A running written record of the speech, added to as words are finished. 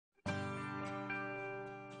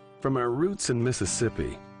From our roots in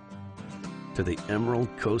Mississippi to the Emerald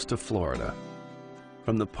Coast of Florida,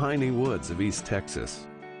 from the piney woods of East Texas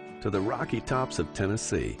to the rocky tops of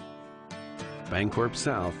Tennessee, Bancorp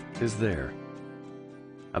South is there.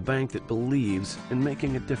 A bank that believes in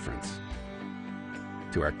making a difference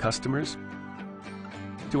to our customers,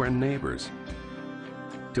 to our neighbors,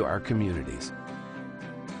 to our communities.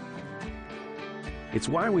 It's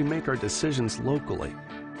why we make our decisions locally,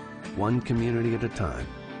 one community at a time,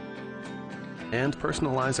 and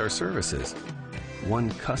personalize our services, one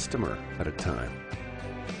customer at a time.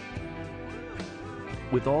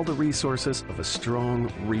 With all the resources of a strong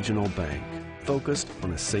regional bank focused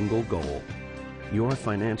on a single goal, your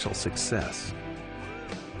financial success.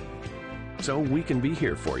 So we can be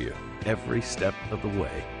here for you every step of the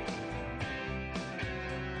way.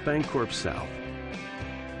 Bancorp South,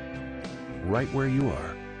 right where you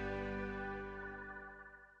are.